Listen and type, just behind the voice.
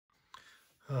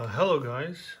Hello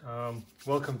guys,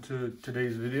 welcome to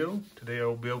today's video. Today I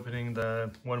will be opening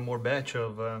one more batch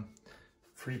of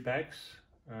free packs,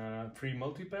 free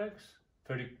multi-packs,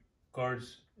 30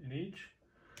 cards in each.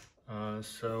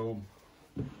 So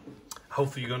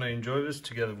hopefully you're gonna enjoy this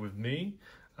together with me.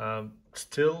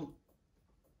 Still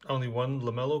only one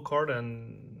LaMelo card,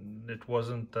 and it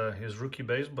wasn't his rookie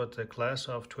base but the class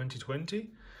of 2020.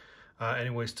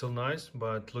 Anyway, still nice,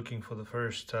 but looking for the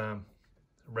first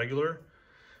regular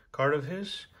card of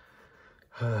his.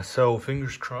 So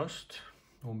fingers crossed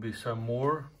will be some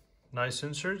more nice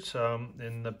inserts.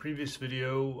 In the previous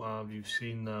video you've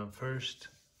seen the first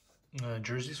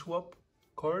jersey swap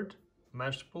card,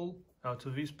 matchable out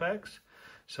of these packs.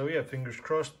 So yeah, fingers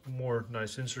crossed, more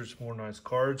nice inserts, more nice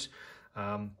cards.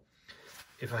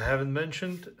 If I haven't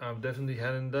mentioned, I definitely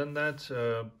hadn't done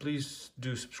that, please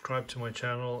do subscribe to my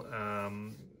channel,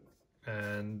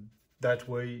 and that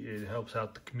way it helps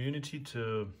out the community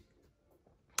to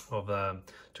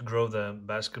grow the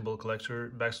basketball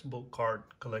card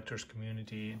collectors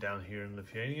community down here in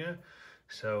Lithuania.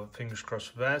 So fingers crossed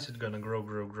for that. It's gonna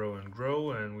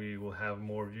grow, and we will have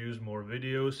more views, more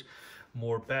videos,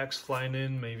 more packs flying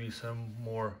in, maybe some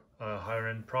more higher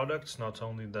end products, not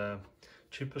only the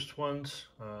cheapest ones,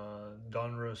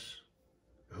 Donruss,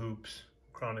 Hoops,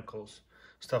 Chronicles,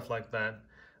 stuff like that.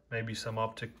 Maybe some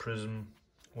Optic Prism.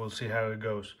 We'll see how it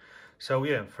goes. So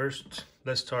yeah, first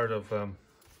let's start off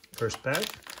first pack.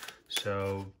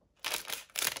 So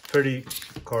 30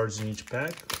 cards in each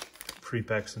pack, 3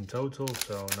 packs in total,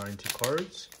 so 90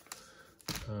 cards.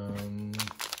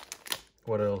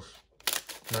 What else?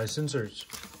 Nice inserts.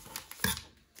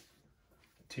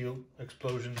 Teal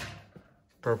Explosion,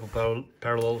 purple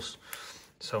parallels.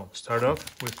 So start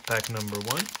off with pack number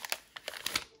 1.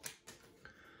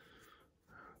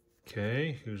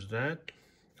 Okay, who's that?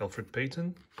 Alfred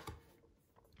Payton,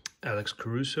 Alex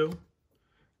Caruso,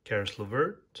 Karis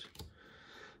LeVert,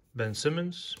 Ben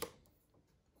Simmons,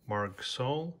 Marc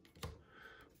Gasol,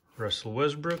 Russell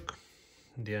Westbrook,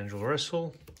 D'Angelo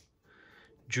Russell,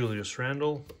 Julius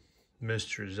Randle,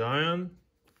 Mr. Zion.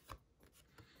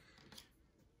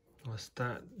 What's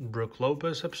that? Brook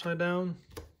Lopez upside down.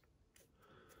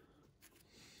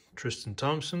 Tristan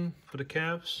Thompson for the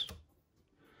Cavs.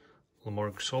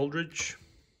 LaMarcus Aldridge,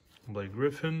 Blake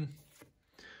Griffin,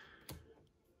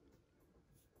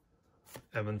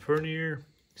 Evan Fournier,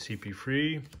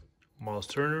 CP3, Miles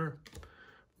Turner,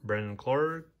 Brandon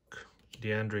Clark,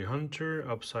 DeAndre Hunter.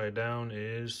 Upside down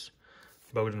is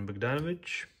Bogdan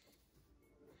Bogdanovic.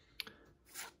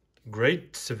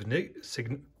 Great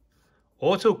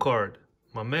auto card,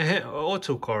 my man,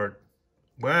 auto card.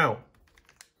 Wow.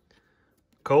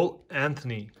 Cole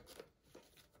Anthony.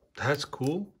 That's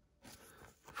cool.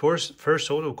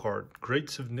 First auto card. Great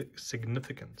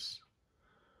significance.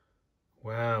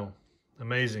 Wow.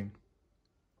 Amazing.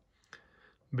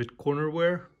 Bit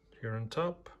cornerware here on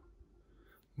top.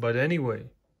 But anyway,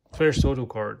 first auto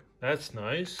card. That's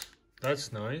nice.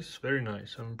 That's nice. Very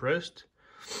nice. I'm impressed.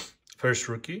 First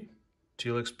rookie.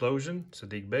 Teal Explosion.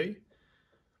 Saddiq Bey.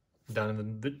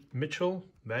 Donovan Mitchell.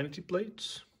 Vanity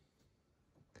plates.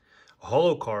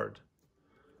 Holo card.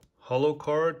 Holo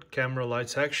card. Camera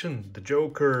lights action. The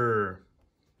Joker.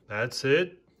 That's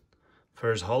it.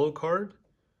 First holo card.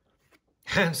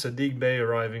 And Saddiq Bey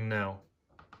arriving now.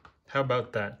 How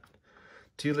about that?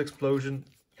 Teal Explosion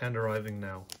and arriving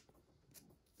now.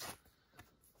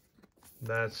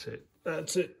 That's it.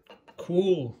 That's it.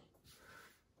 Cool.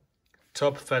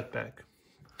 Top fat pack.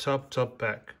 Top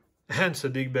pack. And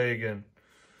Saddiq Bey again.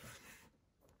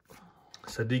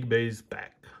 Saddiq Bey's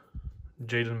back.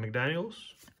 Jaden McDaniels.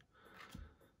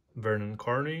 Vernon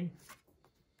Carney.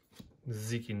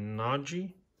 Zeke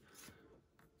Naji.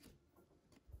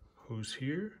 Who's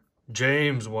here?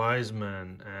 James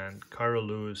Wiseman and Kira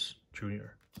Lewis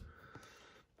Jr.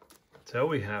 So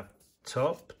we have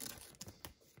top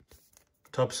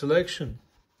selection.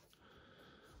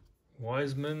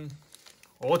 Wiseman,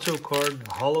 auto card,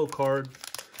 holo card.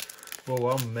 Whoa,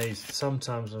 I'm amazed.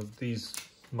 Sometimes these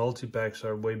multi-packs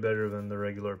are way better than the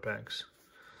regular packs.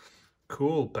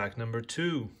 Cool. Pack number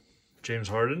 2. James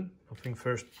Harden. I think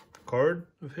first card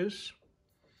of his.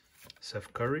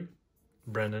 Seth Curry.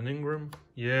 Brandon Ingram.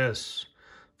 Yes.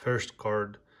 First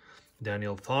card.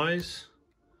 Daniel Theis.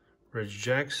 Reg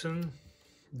Jackson.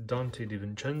 Dante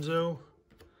DiVincenzo.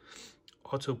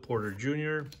 Otto Porter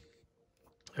Jr.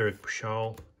 Eric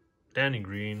Pascal. Danny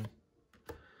Green.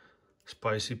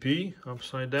 Spicy P.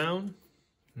 Upside down.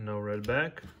 No red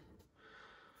back.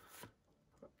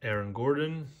 Aaron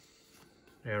Gordon.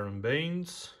 Aaron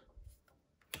Baines.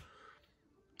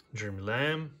 Jeremy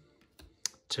Lamb.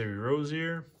 Terry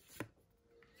Rozier.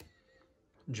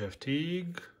 Jeff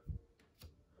Teague,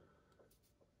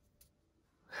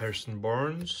 Harrison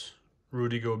Barnes,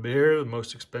 Rudy Gobert, the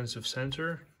most expensive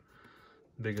center,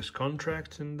 biggest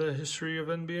contract in the history of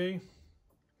NBA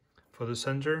for the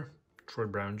center, Troy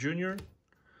Brown Jr.,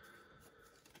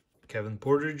 Kevin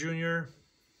Porter Jr.,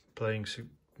 playing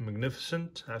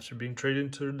magnificent after being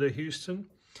traded to the Houston.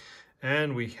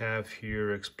 And we have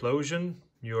here Explosion,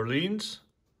 New Orleans,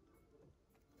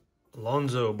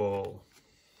 Lonzo Ball.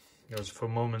 That was for a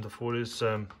moment before this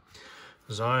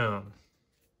Zion.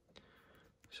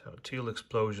 So Teal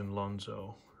Explosion,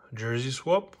 Lonzo. Jersey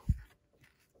swap.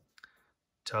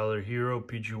 Tyler Hero,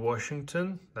 PG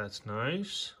Washington. That's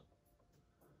nice.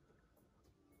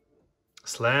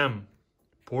 Slam,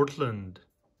 Portland.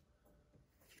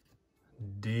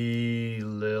 D.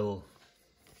 Lil.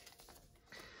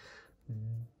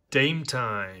 Dame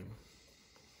Time.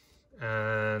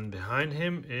 And behind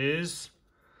him is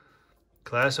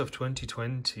Class of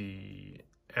 2020,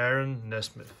 Aaron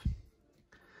Nesmith.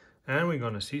 And we're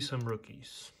going to see some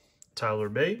rookies. Tyler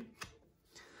Bay,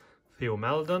 Theo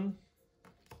Maledon,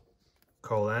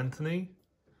 Cole Anthony,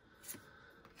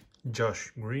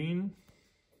 Josh Green,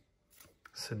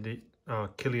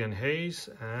 Killian Hayes,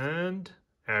 and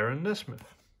Aaron Nesmith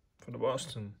for the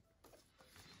Boston.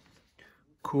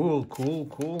 Cool, cool,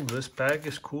 cool. This pack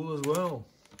is cool as well.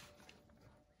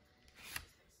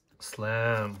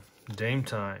 Slam, Dame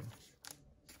Time.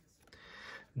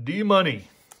 D-Money.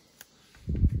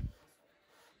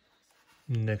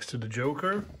 Next to the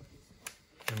Joker.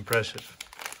 Impressive.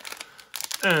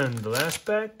 And the last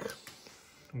pack,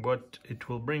 what it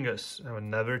will bring us.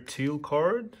 Another teal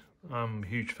card. I'm a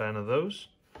huge fan of those.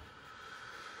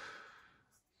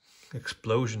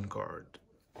 Explosion card.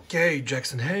 Okay,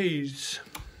 Jackson Hayes,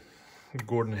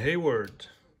 Gordon Hayward,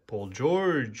 Paul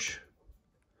George,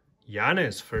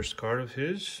 Giannis, first card of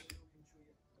his,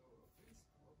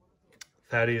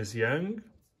 Thaddeus Young,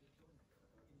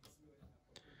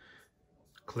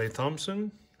 Klay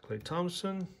Thompson,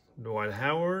 Dwight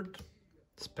Howard,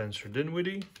 Spencer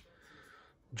Dinwiddie,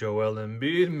 Joel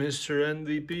Embiid, Mr.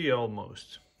 MVP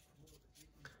almost.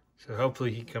 So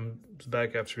hopefully he comes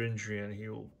back after injury and he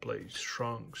will play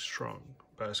strong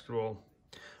basketball.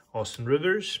 Austin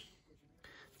Rivers,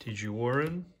 T.J.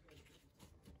 Warren,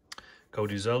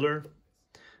 Cody Zeller,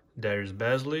 Darius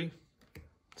Bazley,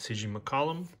 C.J.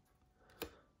 McCollum,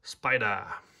 Spider,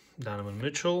 Donovan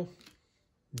Mitchell,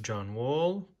 John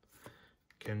Wall,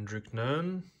 Kendrick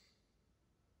Nunn,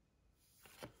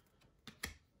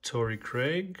 Torrey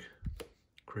Craig,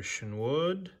 Christian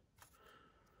Wood,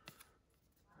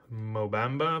 Mo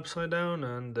Bamba upside down,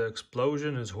 and the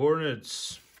Explosion is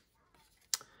Hornets.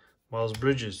 Miles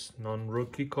Bridges,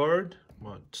 non-rookie card,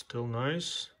 but still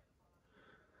nice.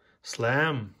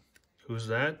 Slam, who's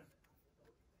that?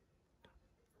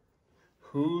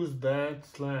 Who's that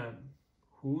Slam?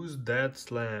 Who's that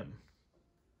Slam?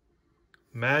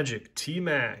 Magic,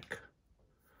 T-Mac.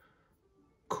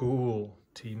 Cool,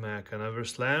 T-Mac, another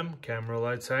Slam, camera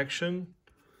lights action.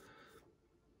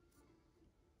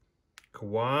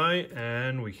 Kawhi,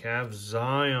 and we have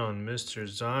Zion, Mr.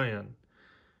 Zion.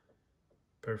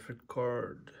 Perfect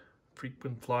card.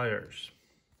 Frequent flyers.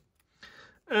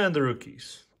 And the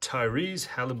rookies. Tyrese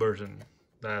Halliburton.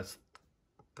 That's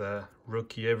the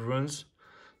rookie everyone's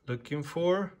looking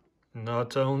for.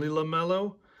 Not only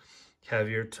LaMelo,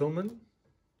 Javier Tillman,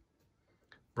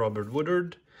 Robert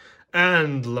Woodard,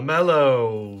 and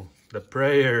LaMelo. The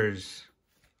prayers.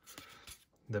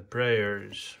 The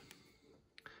prayers.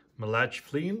 Malach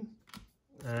Flynn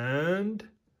and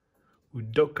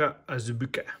Udoka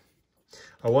Azubuike.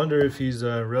 I wonder if he's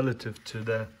a relative to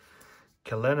the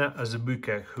Kelena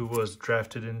Azubuike, who was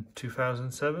drafted in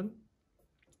 2007.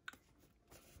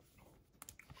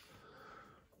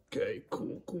 Okay,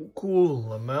 cool.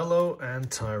 LaMelo and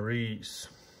Tyrese.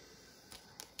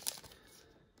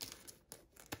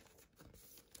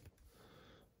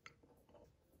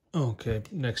 Okay,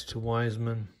 next to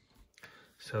Wiseman.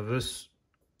 So this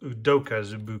Udoka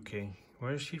Azubuike,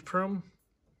 where is he from?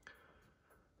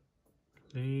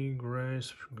 League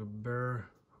race, Gobert.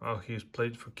 Oh, he's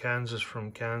played for Kansas,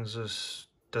 from Kansas.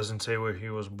 Doesn't say where he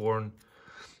was born.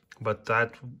 But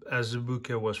that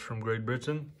Azubuike was from Great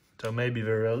Britain. So maybe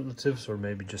they're relatives or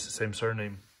maybe just the same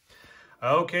surname.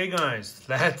 Okay, guys,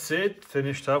 that's it.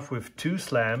 Finished off with 2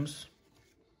 slams.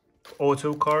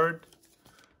 Auto card.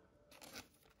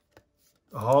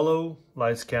 Holo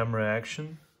lights camera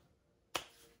action.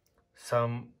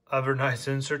 Some other nice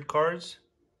insert cards.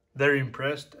 Very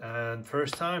impressed, and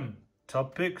first time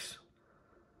top picks.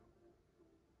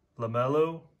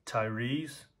 LaMelo,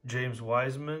 Tyrese, James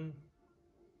Wiseman.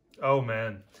 Oh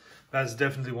man, that's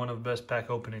definitely one of the best pack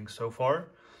openings so far.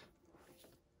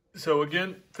 So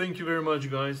again, thank you very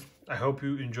much, guys. I hope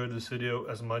you enjoyed this video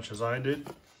as much as I did.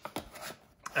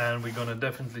 And we're gonna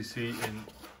definitely see in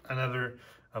another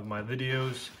of my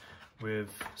videos with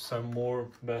some more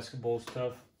basketball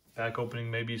stuff. Pack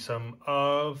opening, maybe some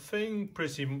thing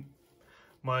pretty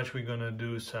much we're gonna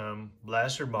do some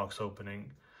blaster box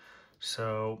opening.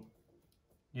 So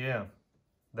yeah,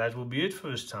 that will be it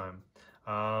for this time.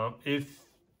 If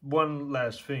one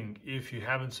last thing, if you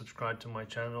haven't subscribed to my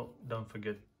channel, don't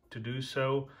forget to do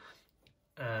so,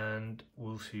 and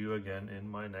we'll see you again in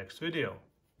my next video.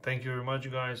 Thank you very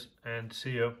much, guys, and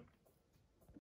see ya.